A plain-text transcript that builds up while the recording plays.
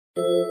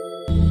That's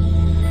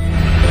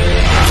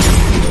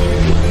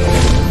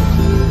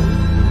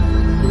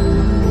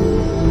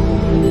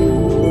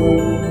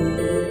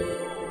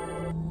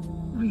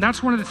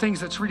one of the things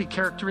that's really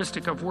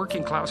characteristic of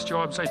working class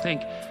jobs, I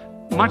think,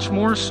 much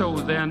more so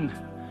than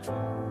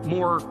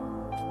more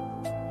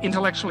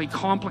intellectually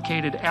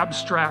complicated,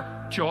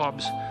 abstract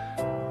jobs.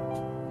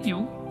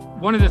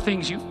 One of the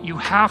things you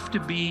have to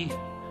be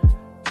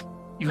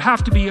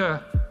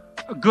a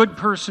good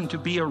person to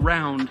be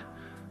around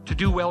to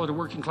do well at a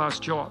working class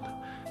job,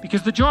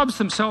 because the jobs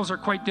themselves are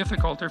quite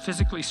difficult. They're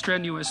physically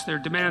strenuous, they're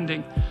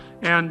demanding,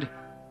 and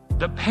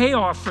the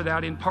payoff for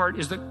that in part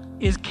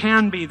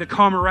can be the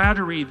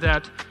camaraderie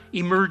that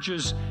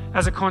emerges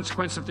as a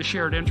consequence of the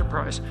shared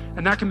enterprise,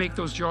 and that can make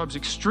those jobs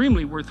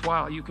extremely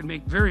worthwhile. You can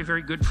make very,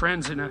 very good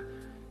friends in a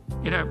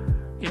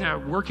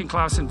working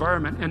class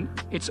environment, and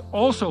it's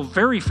also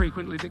very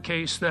frequently the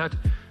case that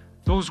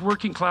those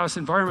working class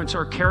environments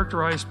are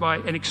characterized by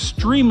an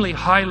extremely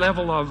high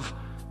level of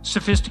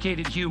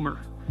sophisticated humor,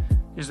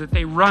 is that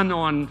they run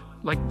on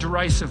like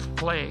derisive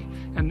play.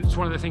 And it's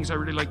one of the things I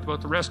really liked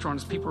about the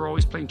restaurant is people are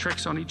always playing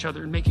tricks on each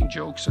other and making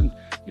jokes and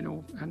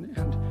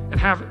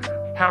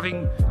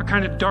having a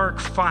kind of dark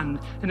fun,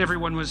 and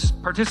everyone was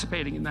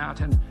participating in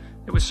that. And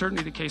it was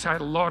certainly the case. I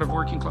had a lot of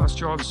working class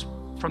jobs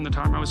from the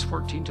time I was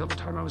 14 till the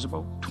time I was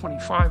about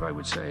 25, I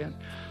would say. And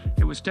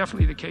it was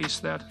definitely the case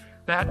that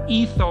that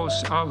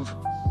ethos of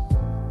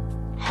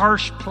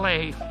harsh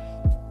play.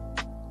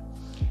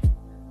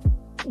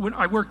 When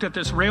I worked at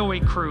this railway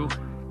crew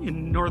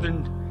in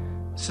northern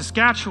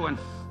Saskatchewan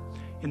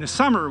in the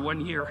summer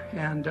one year,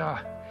 and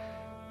I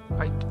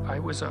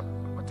was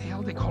what the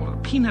hell they call it, a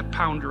peanut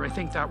pounder. I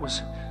think that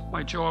was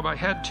my job. I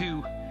had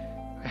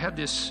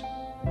this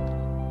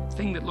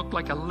thing that looked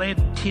like a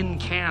lead tin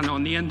can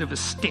on the end of a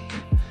stick,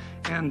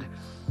 and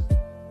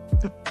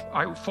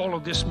I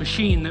followed this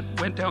machine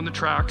that went down the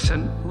tracks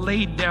and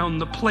laid down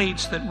the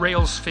plates that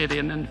rails fit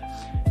in, and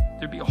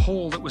there'd be a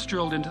hole that was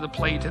drilled into the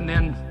plate, and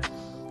then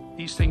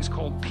these things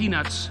called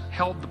peanuts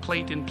held the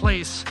plate in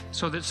place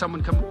so that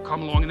someone could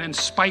come along and then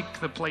spike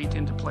the plate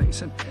into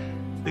place. And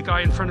the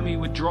guy in front of me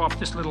would drop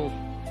this little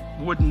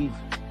wooden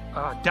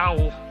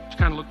dowel, which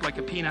kind of looked like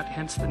a peanut,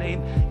 hence the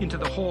name, into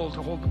the hole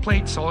to hold the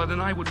plate solid,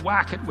 and I would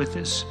whack it with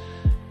this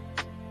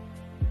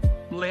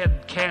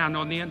lead can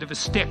on the end of a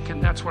stick,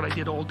 and that's what I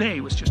did all day,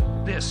 was just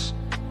this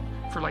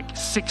for like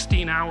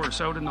 16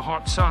 hours out in the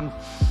hot sun.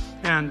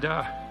 And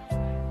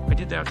I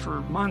did that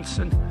for months,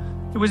 and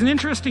it was an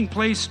interesting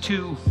place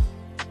to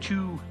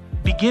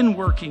begin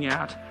working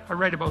at. I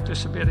write about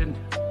this a bit in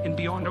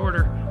Beyond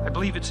Order. I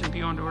believe it's in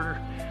Beyond Order,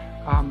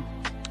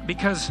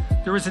 because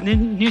there was an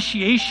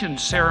initiation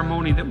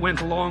ceremony that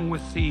went along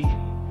with the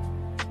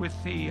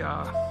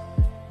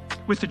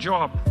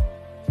job.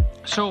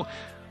 So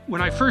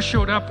when I first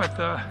showed up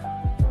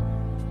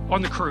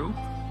on the crew,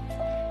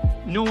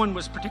 no one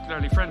was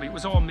particularly friendly. It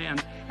was all men,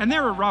 and they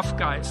were rough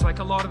guys. Like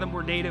a lot of them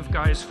were native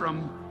guys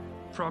from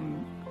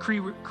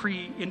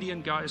Cree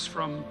Indian guys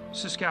from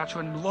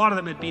Saskatchewan. A lot of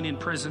them had been in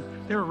prison.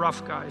 They were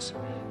rough guys,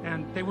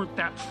 and they weren't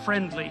that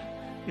friendly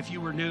if you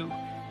were new,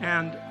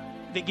 and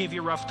they gave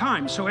you a rough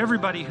time. So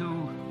everybody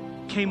who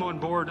came on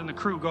board in the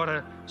crew got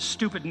a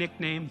stupid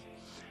nickname.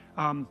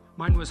 Mine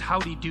was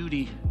Howdy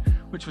Doody,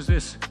 which was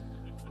this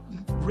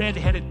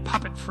red-headed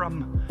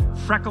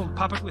freckled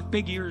puppet with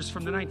big ears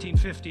from the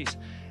 1950s.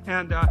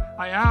 And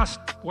I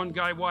asked one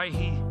guy why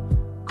he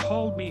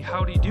called me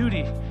Howdy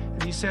Doody,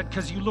 and he said,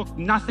 because you look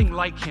nothing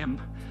like him,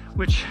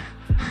 which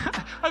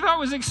I thought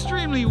was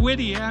extremely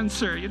witty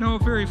answer, a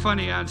very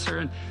funny answer.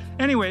 And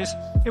anyways,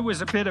 it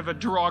was a bit of a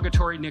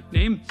derogatory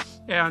nickname,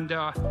 and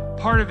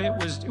part of it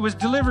was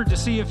delivered to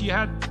see if you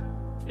had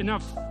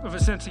enough of a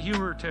sense of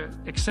humor to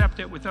accept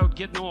it without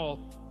getting all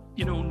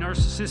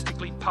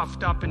narcissistically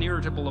puffed up and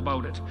irritable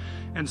about it.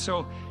 And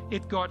so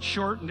it got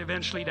shortened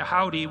eventually to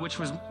Howdy, which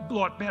was a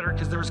lot better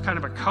because there was kind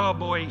of a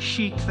cowboy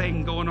chic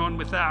thing going on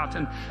with that,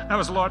 and that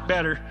was a lot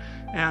better.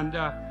 And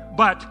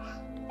but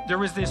there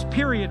was this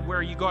period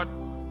where you got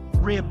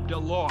ribbed a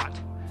lot,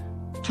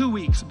 2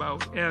 weeks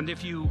about, and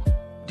if you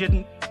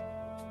didn't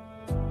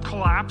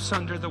collapse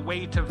under the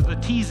weight of the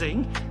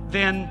teasing,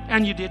 then,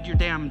 and you did your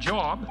damn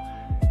job,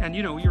 and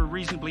you're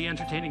reasonably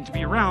entertaining to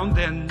be around,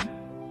 then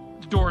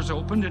doors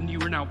opened and you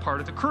were now part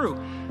of the crew.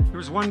 There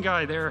was one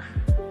guy there,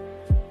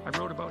 I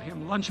wrote about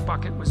him, Lunch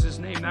Bucket was his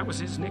name, that was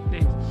his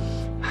nickname.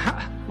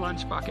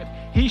 Lunch Bucket.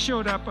 He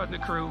showed up on the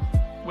crew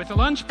with a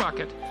lunch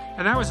bucket,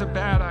 and that was a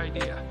bad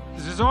idea.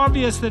 It was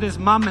obvious that his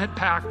mom had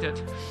packed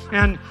it,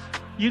 and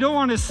you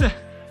want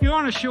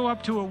to show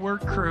up to a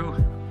work crew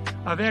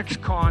of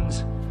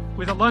ex-cons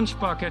with a lunch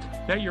bucket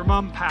that your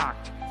mom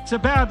packed. It's a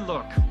bad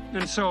look.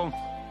 And so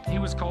he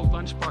was called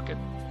Lunch Bucket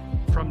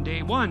from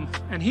day one,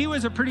 and he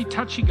was a pretty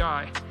touchy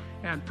guy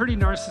and pretty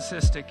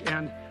narcissistic,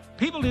 and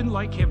people didn't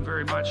like him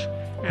very much,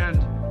 and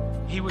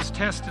he was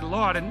tested a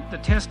lot, and the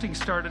testing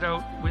started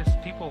out with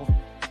people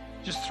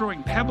just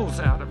throwing pebbles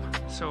at him.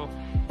 So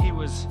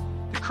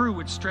the crew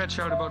would stretch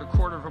out about a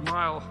quarter of a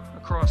mile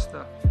across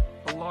the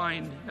a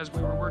line as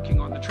we were working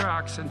on the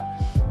tracks, and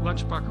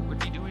Lunch Bucket would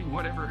be doing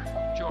whatever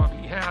job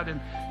he had,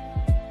 and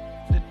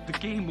the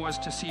game was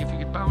to see if he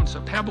could bounce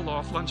a pebble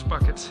off Lunch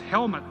Bucket's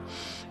helmet.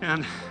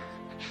 And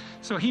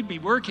so he'd be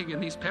working,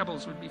 and these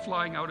pebbles would be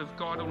flying out of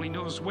God only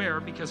knows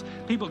where, because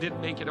people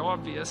didn't make it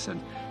obvious.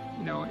 And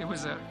it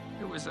was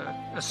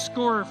a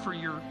score for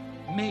your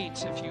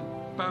mates if you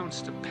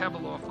bounced a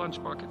pebble off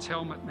Lunch Bucket's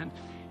helmet. And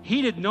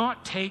he did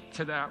not take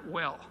to that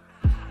well.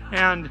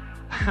 And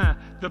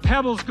the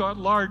pebbles got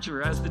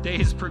larger as the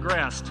days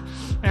progressed,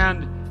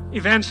 and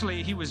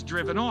eventually he was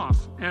driven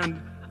off.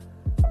 And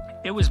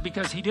it was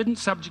because he didn't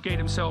subjugate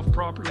himself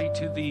properly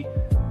to the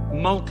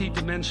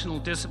multi-dimensional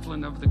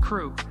discipline of the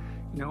crew,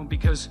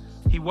 because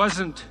he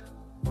wasn't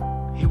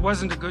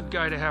a good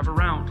guy to have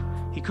around.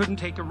 He couldn't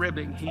take a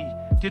ribbing. He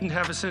didn't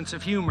have a sense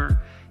of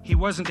humor. He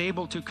wasn't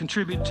able to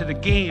contribute to the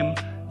game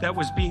that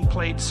was being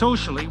played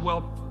socially.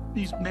 Well,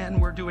 these men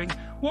were doing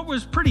what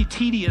was pretty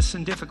tedious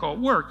and difficult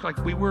work.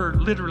 Like, we were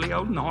literally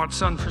out in the hot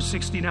sun for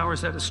 16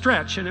 hours at a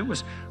stretch, and it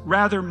was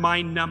rather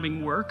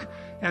mind-numbing work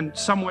and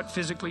somewhat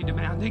physically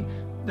demanding.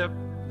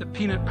 The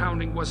peanut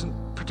pounding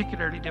wasn't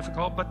particularly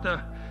difficult, but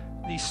the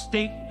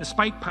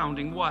spike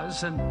pounding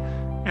was,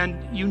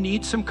 and you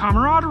need some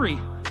camaraderie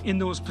in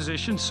those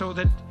positions so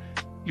that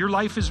your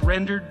life is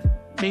rendered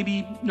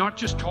maybe not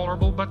just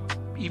tolerable, but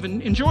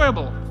even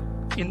enjoyable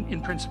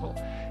in principle.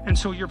 And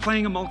so you're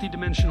playing a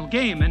multi-dimensional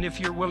game, and if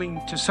you're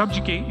willing to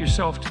subjugate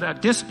yourself to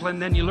that discipline,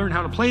 then you learn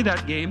how to play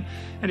that game,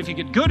 and if you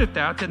get good at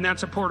that, then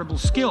that's a portable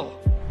skill.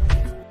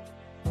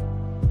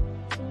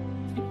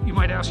 You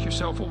might ask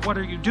yourself, well, what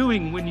are you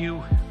doing when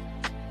you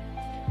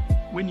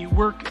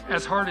work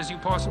as hard as you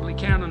possibly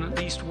can on at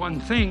least one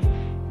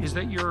thing? Is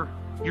that you're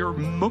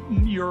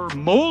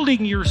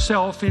molding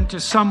yourself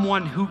into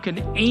someone who can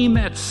aim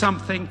at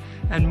something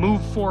and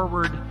move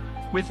forward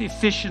with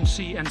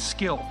efficiency and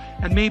skill.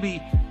 And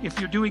maybe if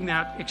you're doing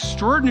that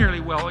extraordinarily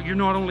well, you're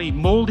not only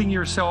molding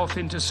yourself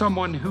into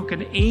someone who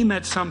can aim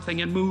at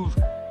something and move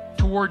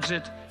towards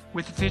it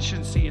with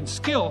efficiency and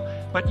skill,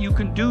 but you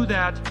can do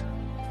that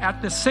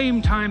at the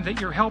same time that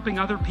you're helping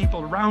other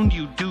people around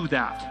you do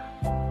that.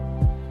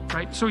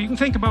 Right? So you can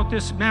think about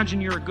this.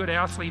 Imagine you're a good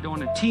athlete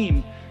on a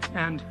team,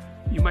 and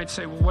you might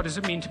say, well, what does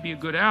it mean to be a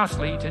good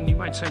athlete? And you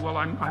might say, well,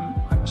 I'm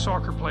a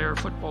soccer player, a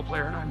football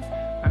player, and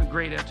I'm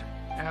great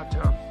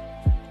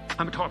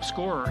I'm a top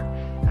scorer.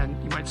 And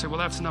you might say, well,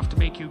 that's enough to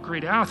make you a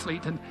great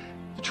athlete. And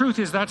the truth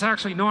is, that's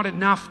actually not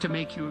enough to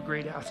make you a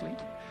great athlete,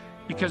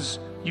 because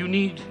you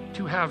need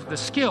to have the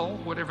skill,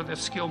 whatever the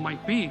skill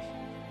might be.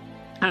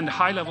 And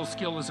high-level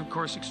skill is, of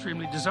course,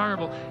 extremely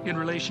desirable in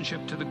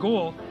relationship to the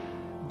goal.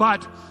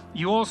 But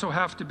you also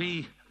have to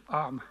be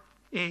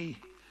a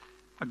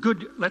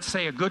good, let's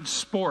say, a good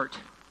sport.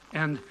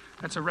 And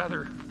that's a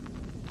rather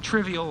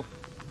trivial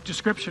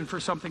description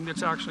for something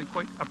that's actually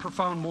quite a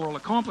profound moral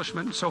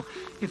accomplishment. So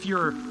if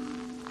you're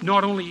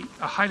not only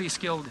a highly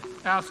skilled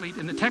athlete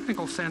in the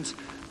technical sense,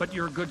 but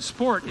you're a good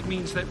sport, it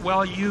means that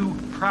while you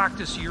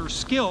practice your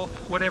skill,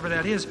 whatever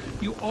that is,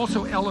 you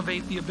also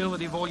elevate the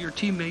ability of all your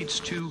teammates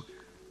to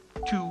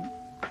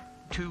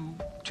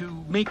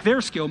make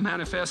their skill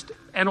manifest,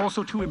 and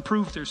also to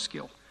improve their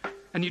skill.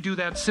 And you do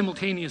that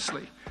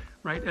simultaneously,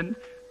 right? And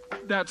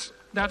that's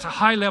a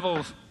high level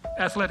of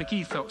athletic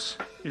ethos,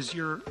 is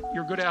you're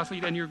a good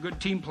athlete and you're a good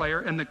team player,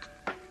 and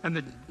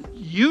the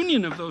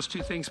union of those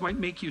two things might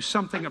make you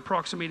something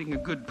approximating a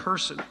good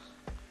person.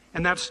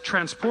 And that's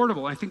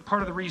transportable. I think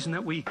part of the reason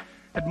that we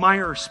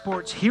admire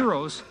sports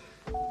heroes,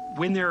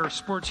 when they're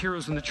sports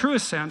heroes in the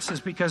truest sense, is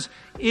because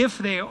if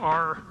they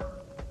are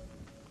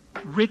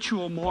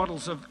ritual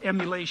models of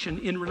emulation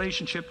in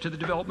relationship to the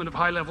development of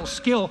high-level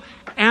skill,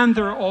 and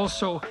they're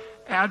also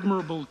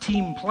admirable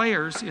team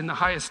players in the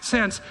highest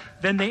sense,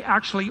 then they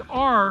actually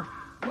are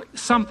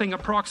something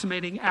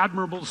approximating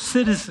admirable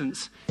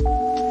citizens.